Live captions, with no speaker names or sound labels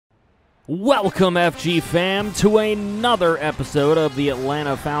Welcome, FG fam, to another episode of the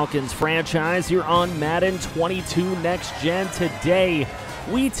Atlanta Falcons franchise here on Madden 22 Next Gen. Today,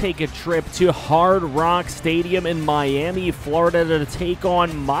 we take a trip to Hard Rock Stadium in Miami, Florida to take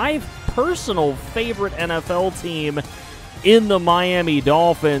on my personal favorite NFL team in the Miami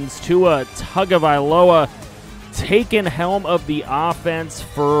Dolphins. Tua Tagovailoa taking helm of the offense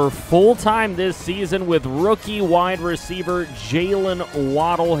for full-time this season with rookie wide receiver Jaylen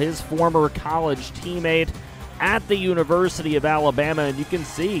Waddle, his former college teammate at the University of Alabama. And you can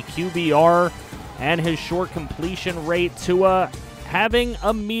see QBR and his short completion rate. Tua having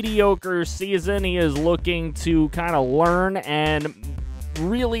a mediocre season. He is looking to kind of learn and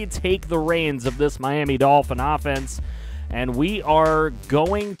really take the reins of this Miami Dolphin offense. And we are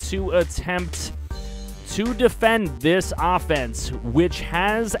going to attempt to defend this offense, which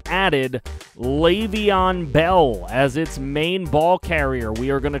has added Le'Veon Bell as its main ball carrier.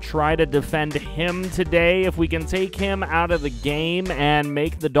 We are going to try to defend him today. If we can take him out of the game and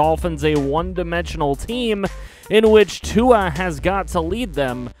make the Dolphins a one-dimensional team in which Tua has got to lead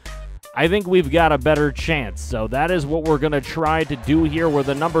them, I think we've got a better chance. So that is what we're going to try to do here. We're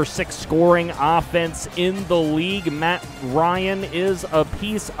the number 6 scoring offense in the league. Matt Ryan is a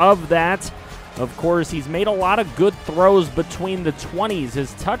piece of that. Of course, he's made a lot of good throws between the 20s.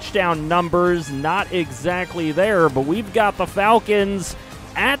 His touchdown numbers not exactly there, but we've got the Falcons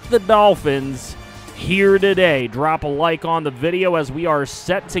at the Dolphins here today. Drop a like on the video as we are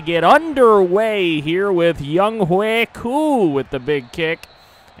set to get underway here with Younghoe Koo with the big kick.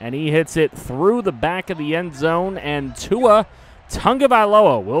 And he hits it through the back of the end zone, and Tua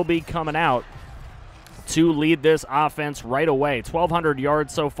Tagovailoa will be coming out to lead this offense right away. 1,200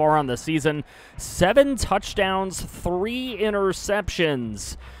 yards so far on the season, 7 touchdowns, 3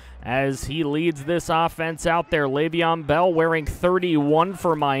 interceptions as he leads this offense out there. Le'Veon Bell wearing 31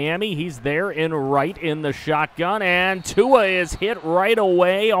 for Miami. He's there right in the shotgun, and Tua is hit right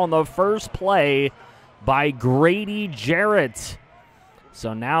away on the first play by Grady Jarrett.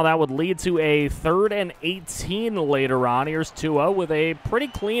 So now that would lead to a 3rd and 18 later on. Here's Tua with a pretty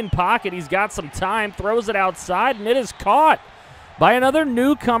clean pocket. He's got some time, throws it outside, and it is caught by another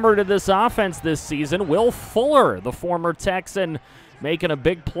newcomer to this offense this season, Will Fuller, the former Texan, making a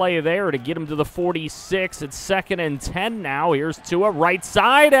big play there to get him to the 46. It's 2nd and 10 now. Here's Tua right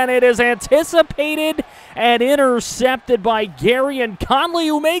side, and it is anticipated and intercepted by Gareon CONLEY,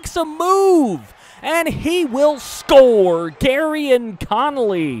 who makes a move. And he will score. Gareon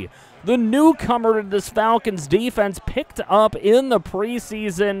CONLEY, the newcomer to this Falcons defense, picked up in the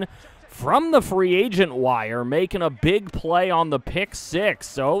preseason from the free agent wire, making a big play on the pick 6.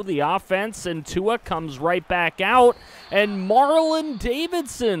 So the offense and Tua comes right back out, and Marlon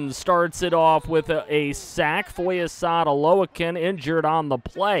Davidson starts it off with a sack. Foyesade Aloakin injured on the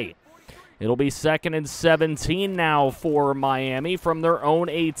play. It'll be 2nd and 17 now for Miami from their own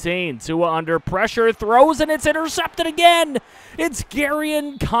 18. Tua under pressure, throws, and it's intercepted again. It's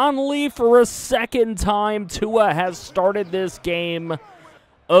Gareon CONLEY for a 2nd time. Tua has started this game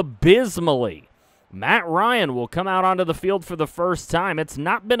abysmally. Matt Ryan will come out onto the field for the first time. It's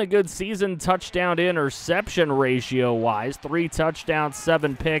not been a good season touchdown to interception ratio-wise. 3 touchdowns,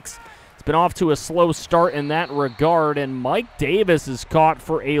 7 picks. It's been off to a slow start in that regard, and Mike Davis is caught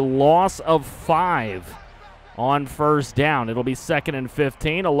for a loss of 5 on 1st down. It'll be 2nd and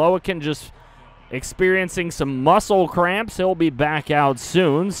 15. Aloakin just experiencing some muscle cramps. He'll be back out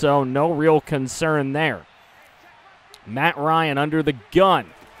soon, so no real concern there. Matt Ryan under the gun.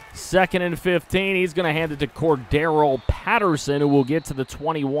 2nd and 15. He's going to hand it to Cordero Patterson, who will get to the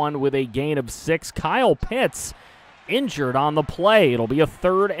 21 with a gain of 6. Kyle Pitts injured on the play. It'll be a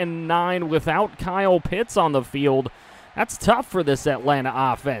 3rd and 9 without Kyle Pitts on the field. That's tough for this Atlanta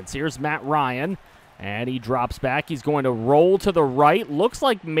offense. Here's Matt Ryan, and he drops back. He's going to roll to the right. Looks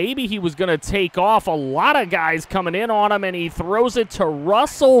like maybe he was going to take off. A lot of guys coming in on him, and he throws it to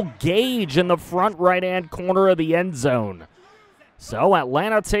Russell Gage in the front right-hand corner of the end zone. So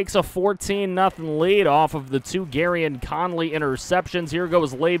Atlanta takes a 14-0 lead off of the 2 Gareon CONLEY interceptions. Here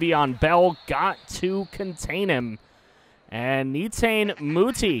goes Le'Veon Bell. Got to contain him. And Netane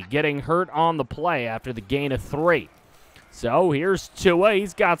Muti getting hurt on the play after the gain of 3. So here's Tua.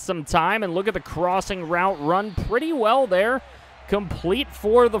 He's got some time, and look at the crossing route run pretty well there. Complete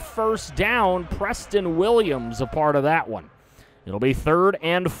for the 1st down. Preston Williams a part of that one. It'll be 3rd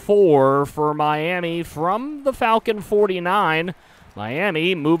and 4 for Miami from the Falcon 49.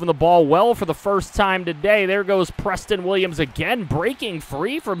 Miami moving the ball well for the first time today. There goes Preston Williams again, breaking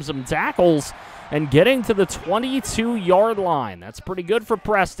free from some tackles and getting to the 22-yard line. That's pretty good for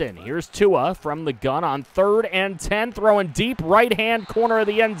Preston. Here's Tua from the gun on 3rd and 10, throwing deep right-hand corner of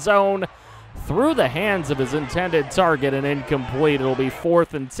the end zone through the hands of his intended target and incomplete. It'll be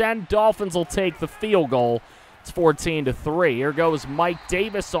 4th and 10. Dolphins will take the field goal. It's 14-3. Here goes Mike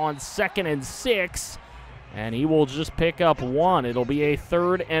Davis on 2nd and 6. And he will just pick up 1. It'll be a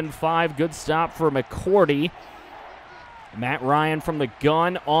 3rd and 5. Good stop for McCourty. Matt Ryan from the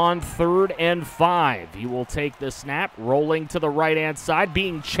gun on 3rd and 5. He will take the snap, rolling to the right-hand side,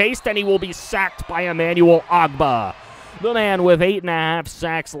 being chased, and he will be sacked by Emmanuel Ogbah. The man with 8.5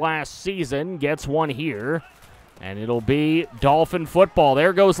 sacks last season gets 1 here. And it'll be Dolphin football.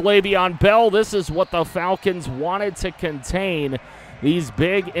 There goes Le'Veon Bell. This is what the Falcons wanted to contain. These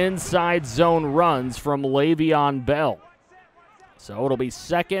big inside zone runs from Le'Veon Bell. So it'll be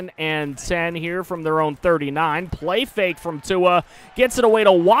 2nd and 10 here from their own 39. Play fake from Tua. Gets it away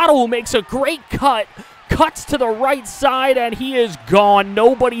to Waddle, who makes a great cut. Cuts to the right side, and he is gone.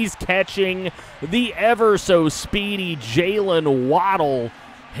 Nobody's catching the ever-so-speedy Jaylen Waddle.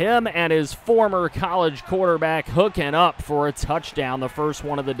 Him and his former college quarterback hooking up for a touchdown, the first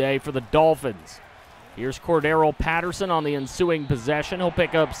one of the day for the Dolphins. Here's Cordero Patterson on the ensuing possession. He'll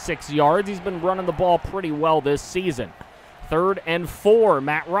pick up 6 yards. He's been running the ball pretty well this season. 3rd and 4.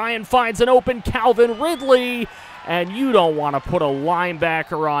 Matt Ryan finds an open Calvin Ridley, and you don't want to put a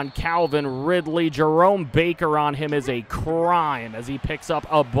linebacker on Calvin Ridley. Jerome Baker on him is a crime as he picks up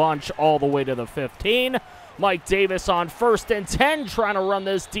a bunch all the way to the 15. Mike Davis on 1st and 10 trying to run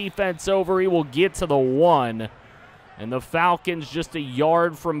this defense over. He will get to the 1. And the Falcons just a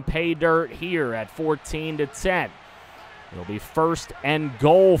yard from pay dirt here at 14-10. It'll be 1st and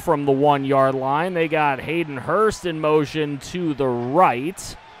goal from the 1-yard line. They got Hayden Hurst in motion to the right.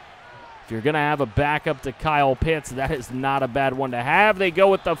 If you're going to have a backup to Kyle Pitts, that is not a bad one to have. They go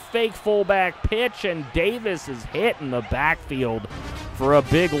with the fake fullback pitch, and Davis is hit in the backfield for a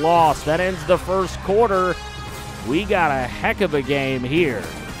big loss. That ends the first quarter. We got a heck of a game here.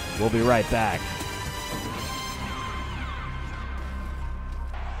 We'll be right back.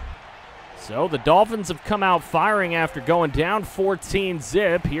 So the Dolphins have come out firing after going down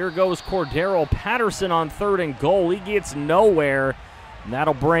 14-zip. Here goes Cordero Patterson on 3rd and goal. He gets nowhere, and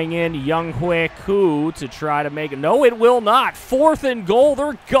that'll bring in Younghoe Koo to try to make it. No, it will not. 4th and goal.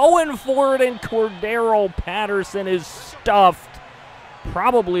 They're going for it, and Cordero Patterson is stuffed.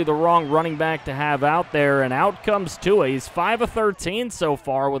 Probably the wrong running back to have out there, and out comes Tua. He's 5 of 13 so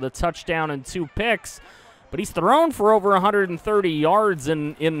far with a touchdown and 2 picks. But he's thrown for over 130 yards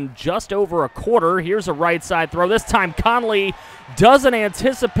in just over a quarter. Here's a right side throw. This time Conley doesn't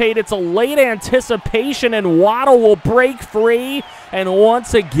anticipate. It's a late anticipation, and Waddle will break free. And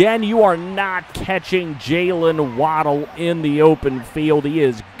once again, you are not catching Jaylen Waddle in the open field. He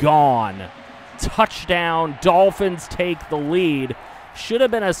is gone. Touchdown. Dolphins take the lead. Should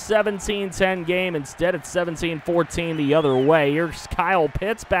have been a 17-10 game. Instead, it's 17-14 the other way. Here's Kyle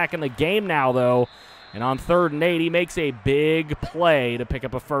Pitts back in the game now, though. And on 3rd and 8, he makes a big play to pick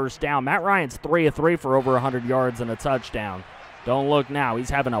up a first down. Matt Ryan's 3 of 3 for over 100 yards and a touchdown. Don't look now. He's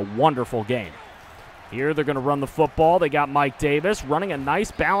having a wonderful game. Here they're going to run the football. They got Mike Davis running a nice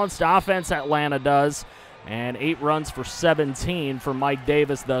balanced offense, Atlanta does. And 8 runs for 17 for Mike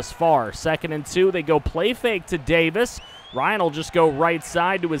Davis thus far. 2nd and 2, they go play fake to Davis. Ryan will just go right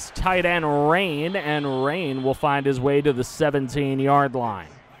side to his tight end, Rain, and Rain will find his way to the 17-yard line.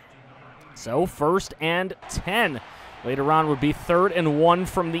 So 1st and 10. Later on would be 3rd and 1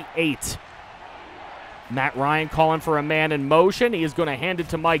 from the 8. Matt Ryan calling for a man in motion. He is going to hand it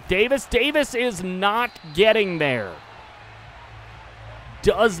to Mike Davis. Davis is not getting there.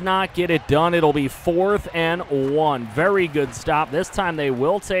 Does not get it done. It'll be 4th and 1. Very good stop. This time they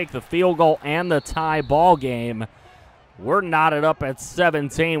will take the field goal and the tie ball game. We're knotted up at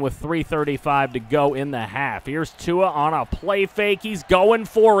 17 with 3:35 to go in the half. Here's Tua on a play fake. He's going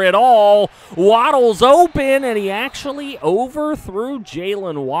for it all. Waddle's open, and he actually overthrew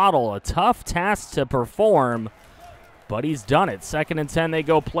Jaylen Waddle. A tough task to perform, but he's done it. 2nd and 10, they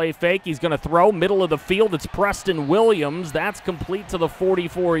go play fake. He's going to throw middle of the field. It's Preston Williams. That's complete to the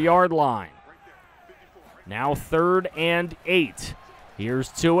 44-yard line. Now 3rd and 8. Here's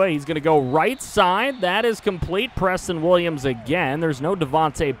Tua. He's going to go right side. That is complete. Preston Williams again. There's no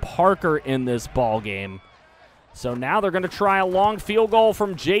Devontae Parker in this ball game. So now they're going to try a long field goal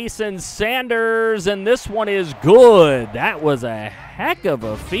from Jason Sanders, and this one is good. That was a heck of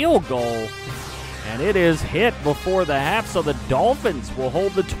a field goal, and it is hit before the half, so the Dolphins will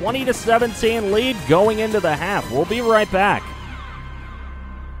hold the 20-17 lead going into the half. We'll be right back.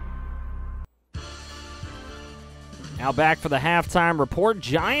 Now back for the halftime report.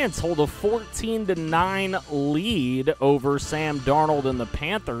 Giants hold a 14-9 lead over Sam Darnold and the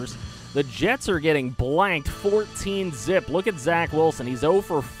Panthers. The Jets are getting blanked 14-zip. Look at Zach Wilson. He's 0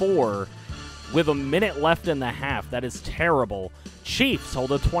 for 4 with a minute left in the half. That is terrible. Chiefs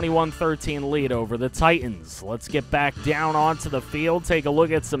hold a 21-13 lead over the Titans. Let's get back down onto the field. Take a look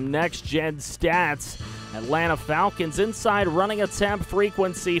at some next-gen stats. Atlanta Falcons inside running attempt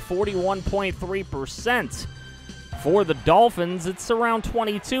frequency 41.3%. For the Dolphins, it's around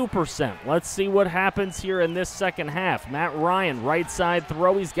 22%. Let's see what happens here in this second half. Matt Ryan, right side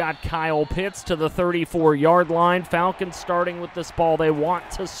throw. He's got Kyle Pitts to the 34-yard line. Falcons starting with this ball. They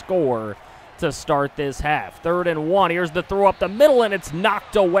want to score to start this half. 3rd and 1. Here's the throw up the middle, and it's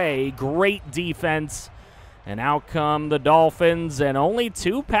knocked away. Great defense. And out come the Dolphins, and only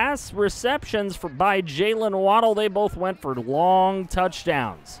 2 pass receptions by Jaylen Waddle. They both went for long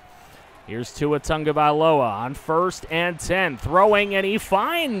touchdowns. Here's Tua Tagovailoa on 1st and 10, throwing, and he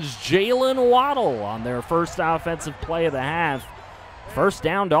finds Jaylen Waddle on their first offensive play of the half. First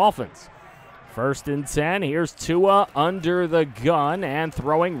down, Dolphins. 1st and 10, here's Tua under the gun and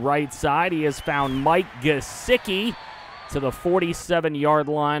throwing right side. He has found Mike Gesicki to the 47-yard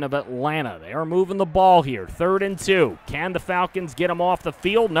line of Atlanta. They are moving the ball here. 3rd and 2. Can the Falcons get him off the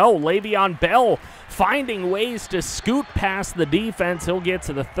field? No. Le'Veon Bell finding ways to scoot past the defense. He'll get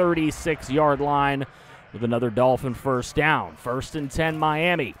to the 36-yard line with another Dolphin first down. 1st and 10,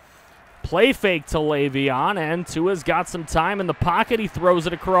 Miami. Play fake to Le'Veon, and Tua's got some time in the pocket. He throws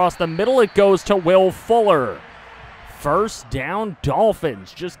it across the middle. It goes to Will Fuller. First down,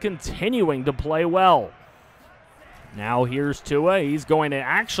 Dolphins, just continuing to play well. Now here's Tua. He's going to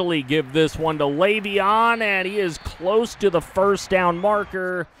actually give this one to Le'Veon, and he is close to the first down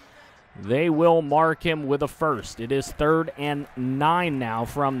marker. They will mark him with a first. It is 3rd and 9 now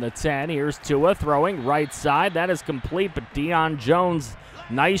from the 10. Here's Tua throwing right side. That is complete, but Deion Jones,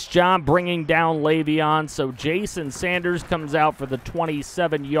 nice job bringing down Le'Veon. So Jason Sanders comes out for the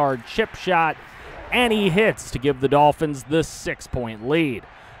 27-yard chip shot, and he hits to give the Dolphins the 6-point lead.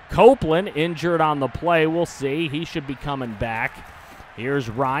 Copeland injured on the play. We'll see. He should be coming back. Here's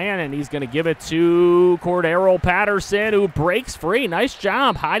Ryan, and he's going to give it to Cordero Patterson, who breaks free. Nice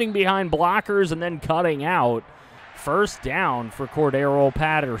job hiding behind blockers and then cutting out. First down for Cordero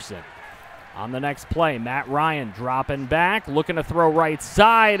Patterson. On the next play, Matt Ryan dropping back, looking to throw right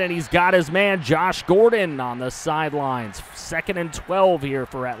side, and he's got his man Josh Gordon on the sidelines. 2nd and 12 here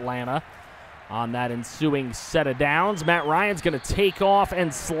for Atlanta. On that ensuing set of downs, Matt Ryan's going to take off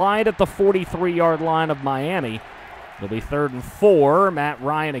and slide at the 43-yard line of Miami. It'll be 3rd and 4. Matt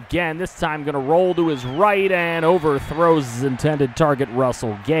Ryan again, this time going to roll to his right and overthrows his intended target,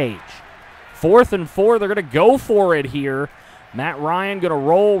 Russell Gage. 4th and 4, they're going to go for it here. Matt Ryan going to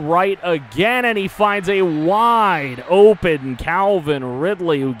roll right again, and he finds a wide open Calvin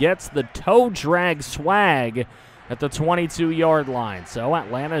Ridley, who gets the toe drag swag at the 22-yard line. So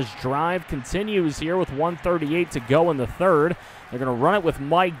Atlanta's drive continues here with 1:38 to go in the 3rd. They're going to run it with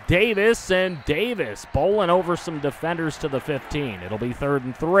Mike Davis, and Davis bowling over some defenders to the 15. It'll be 3rd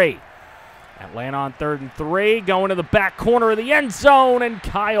and 3. Atlanta on 3rd and 3, going to the back corner of the end zone, and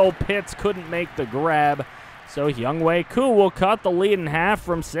Kyle Pitts couldn't make the grab. So Younghoe Koo will cut the lead in half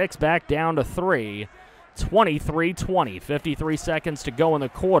from 6 back down to 3. 23-20, 53 seconds to go in the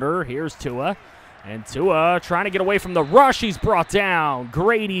quarter. Here's Tua. And Tua trying to get away from the rush. He's brought down.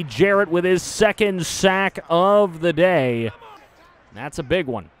 Grady Jarrett with his 2nd sack of the day. That's a big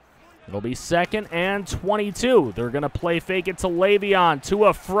one. It'll be 2nd and 22. They're going to play fake it to Le'Veon.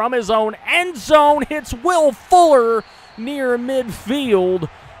 Tua from his own end zone hits Will Fuller near midfield.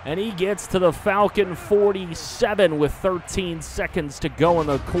 And he gets to the Falcon 47 with 13 seconds to go in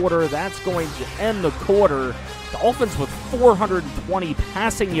the quarter. That's going to end the quarter. Dolphins with 420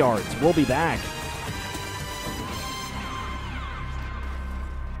 passing yards. We'll be back.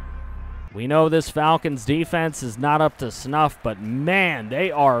 We know this Falcons defense is not up to snuff, but man,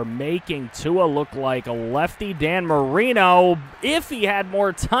 they are making Tua look like a lefty Dan Marino. If he had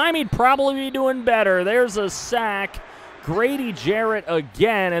more time, he'd probably be doing better. There's a sack. Grady Jarrett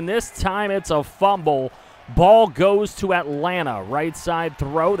again, and this time it's a fumble. Ball goes to Atlanta. Right side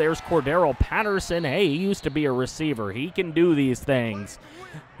throw. There's Cordero Patterson. Hey, he used to be a receiver. He can do these things.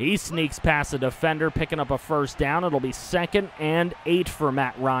 He sneaks past the defender, picking up a first down. It'll be 2nd and 8 for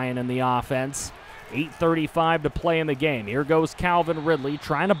Matt Ryan in the offense. 8:35 to play in the game. Here goes Calvin Ridley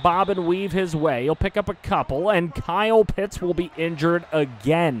trying to bob and weave his way. He'll pick up a couple, and Kyle Pitts will be injured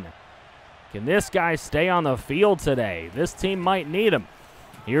again. Can this guy stay on the field today? This team might need him.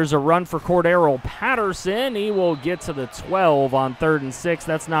 Here's a run for Cordero Patterson. He will get to the 12 on 3rd and 6.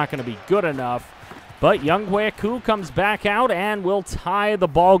 That's not going to be good enough. But Younghoe comes back out and will tie the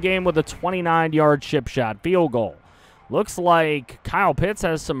ball game with a 29-yard chip shot field goal. Looks like Kyle Pitts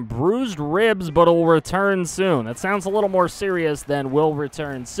has some bruised ribs, but will return soon. That sounds a little more serious than will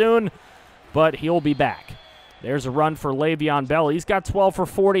return soon, but he'll be back. There's a run for Le'Veon Bell. He's got 12 for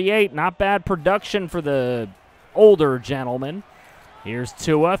 48. Not bad production for the older gentleman. Here's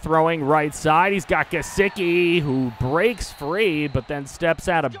Tua throwing right side. He's got Gesicki, who breaks free, but then steps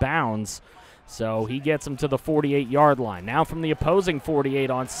out of bounds. So he gets him to the 48-yard line. Now from the opposing 48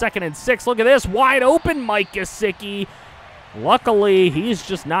 on 2nd and 6. Look at this, wide open Mike Gesicki. Luckily, he's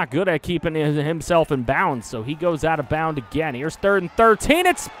just not good at keeping himself in bounds, so he goes out of bounds again. Here's 3rd and 13.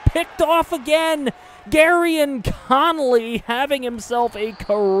 It's picked off again. Gareon CONLEY having himself a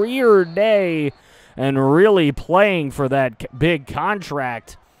career day and really playing for that big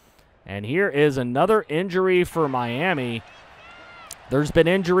contract. And here is another injury for Miami. There's been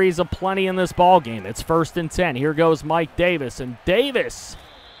injuries aplenty in this ball game. It's 1st and 10. Here goes Mike Davis, and Davis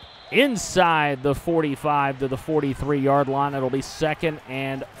inside the 45 to the 43-yard line. It'll be 2nd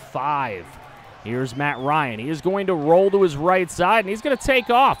and 5. Here's Matt Ryan. He is going to roll to his right side, and he's going to take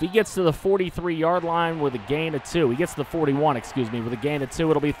off. He gets to the 43-yard line with a gain of 2. He gets to the 41, excuse me, with a gain of 2.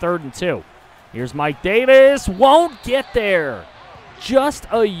 It'll be 3rd and 2. Here's Mike Davis. Won't get there. Just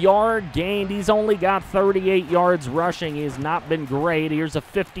a yard gained. He's only got 38 yards rushing. He has not been great. Here's a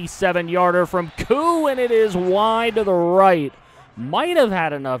 57-yarder from Koo, and it is wide to the right. Might have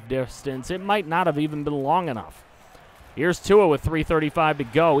had enough distance. It might not have even been long enough. Here's Tua with 3:35 to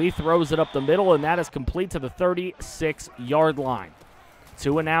go. He throws it up the middle, and that is complete to the 36-yard line.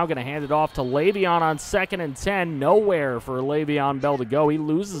 Tua now going to hand it off to Le'Veon on 2nd and 10. Nowhere for Le'Veon Bell to go. He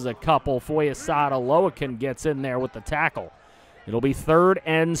loses a couple. Foyesade Aloakin gets in there with the tackle. It'll be 3rd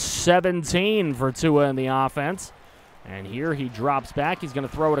and 17 for Tua in the offense. And here he drops back. He's going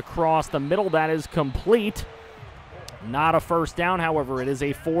to throw it across the middle. That is complete. Not a first down, however. It is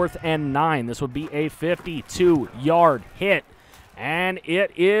a 4th and 9. This would be a 52-yard hit. And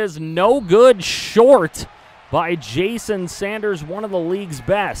it is no good, short by Jason Sanders, one of the league's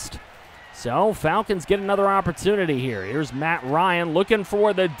best. So Falcons get another opportunity here. Here's Matt Ryan looking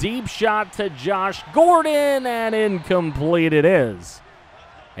for the deep shot to Josh Gordon, and incomplete it is.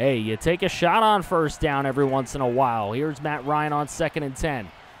 Hey, you take a shot on 1st down every once in a while. Here's Matt Ryan on 2nd and 10.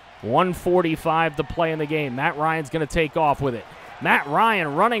 1:45 to play in the game. Matt Ryan's going to take off with it. Matt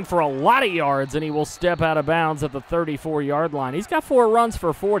Ryan running for a lot of yards, and he will step out of bounds at the 34-yard line. He's got 4 runs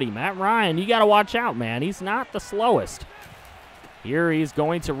for 40. Matt Ryan, you got to watch out, man. He's not the slowest. Here he's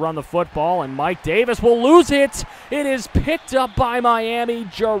going to run the football, and Mike Davis will lose it. It is picked up by Miami.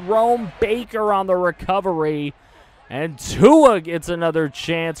 Jerome Baker on the recovery. And Tua gets another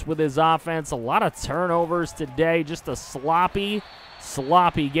chance with his offense. A lot of turnovers today. Just a sloppy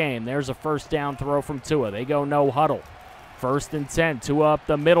game. There's a 1st down throw from Tua. They go no huddle. 1st and 10. Tua up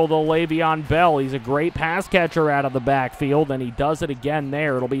the middle to Le'Veon Bell. He's a great pass catcher out of the backfield, and he does it again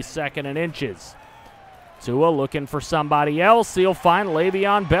there. It'll be 2nd and inches. Tua looking for somebody else. He'll find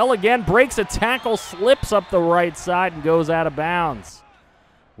Le'Veon Bell again. Breaks a tackle, slips up the right side, and goes out of bounds.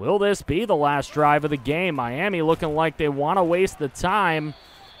 Will this be the last drive of the game? Miami looking like they want to waste the time,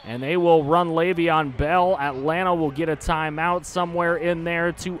 and they will run Le'Veon Bell. Atlanta will get a timeout somewhere in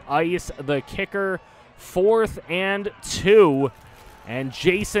there to ice the kicker. 4th and 2. And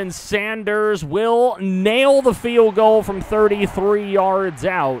Jason Sanders will nail the field goal from 33 yards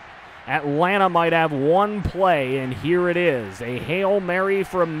out. Atlanta might have one play, and here it is. A Hail Mary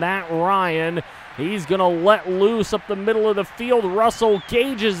from Matt Ryan. He's going to let loose up the middle of the field. Russell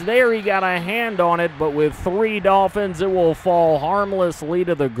Gage is there. He got a hand on it, but with 3 Dolphins, it will fall harmlessly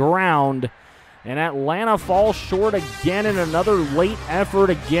to the ground. And Atlanta falls short again in another late effort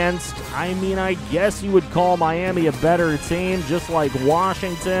against, I guess you would call Miami a better team, just like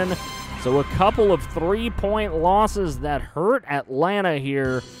Washington. So a couple of 3-point losses that hurt Atlanta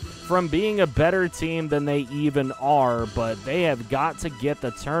here from being a better team than they even are, but they have got to get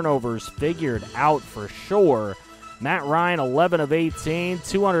the turnovers figured out for sure. Matt Ryan, 11 of 18,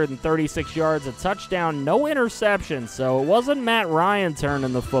 236 yards, a touchdown, no interceptions, so it wasn't Matt Ryan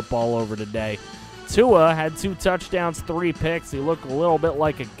turning the football over today. Tua had 2 touchdowns, 3 picks. He looked a little bit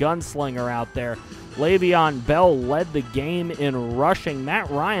like a gunslinger out there. Le'Veon Bell led the game in rushing. Matt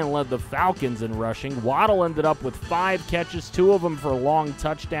Ryan led the Falcons in rushing. WADDLE ended up with 5 catches, 2 of them for long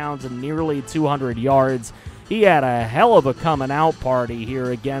touchdowns and nearly 200 yards. He had a hell of a coming-out party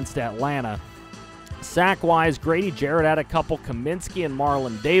here against Atlanta. Sack-wise, Grady Jarrett had a couple. Kaminsky and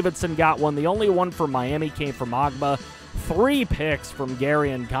Marlon Davidson got one. The only one for Miami came from Agba. 3 picks from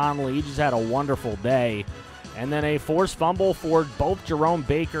Gareon CONLEY. He just had a wonderful day. And then a forced fumble for both Jerome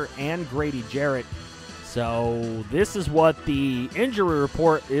Baker and Grady Jarrett. So this is what the injury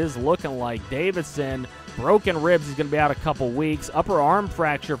report is looking like. Davidson, broken ribs, he's going to be out a couple weeks. Upper arm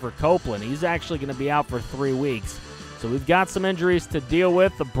fracture for Copeland. He's actually going to be out for 3 weeks. So we've got some injuries to deal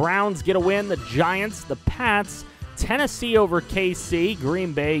with. The Browns get a win. The Giants, the Pats, Tennessee over KC.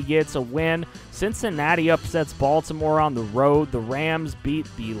 Green Bay gets a win. Cincinnati upsets Baltimore on the road. The Rams beat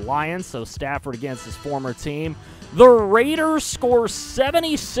the Lions, so Stafford against his former team. The Raiders score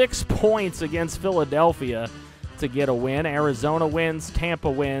 76 points against Philadelphia to get a win. Arizona wins, Tampa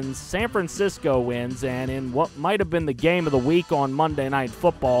wins, San Francisco wins, and in what might have been the game of the week on Monday Night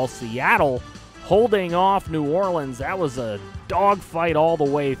Football, Seattle holding off New Orleans. That was a dogfight all the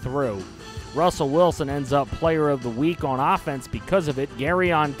way through. Russell Wilson ends up Player of the Week on offense because of it.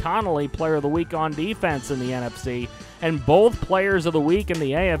 Gareon CONLEY, Player of the Week on defense in the NFC. And both Players of the Week in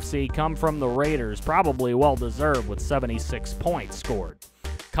the AFC come from the Raiders. Probably well-deserved with 76 points scored.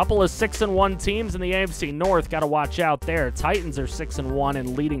 Couple of 6-1 teams in the AFC North. Got to watch out there. Titans are 6-1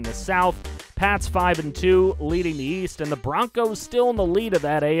 and leading the South. Pats 5-2 leading the East. And the Broncos still in the lead of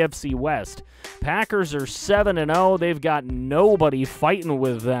that AFC West. Packers are 7-0. They've got nobody fighting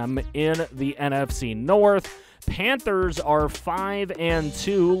with them in the NFC North. Panthers are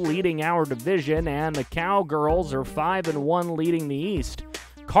 5-2 leading our division. And the Cowgirls are 5-1 leading the East.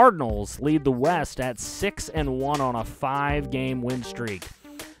 Cardinals lead the West at 6-1 on a 5-game win streak.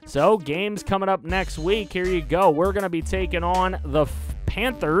 So, games coming up next week. Here you go. We're going to be taking on the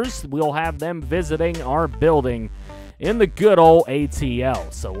Panthers. We'll have them visiting our building in the good old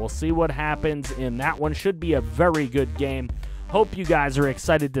ATL. So, we'll see what happens in that one. Should be a very good game. Hope you guys are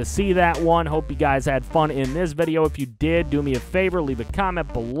excited to see that one. Hope you guys had fun in this video. If you did, do me a favor, leave a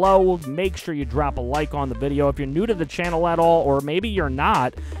comment below. Make sure you drop a like on the video. If you're new to the channel at all, or maybe you're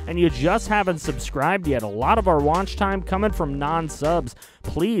not, and you just haven't subscribed yet, a lot of our watch time coming from non-subs.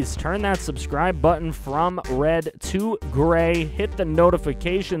 Please turn that subscribe button from red to gray. Hit the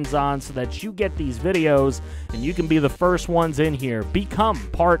notifications on so that you get these videos and you can be the first ones in here. Become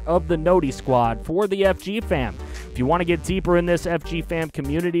part of the Noti Squad for the FG fam. If you want to get deeper in this FG fam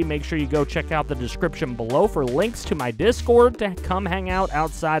community, make sure you go check out the description below for links to my Discord to come hang out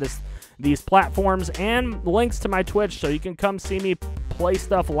outside of these platforms, and links to my Twitch so you can come see me play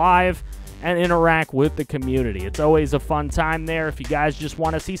stuff live and interact with the community. It's always a fun time there. If you guys just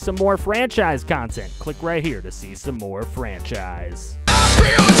want to see some more franchise content, click right here to see some more franchise. I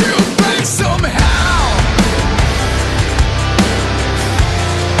feel to break somehow.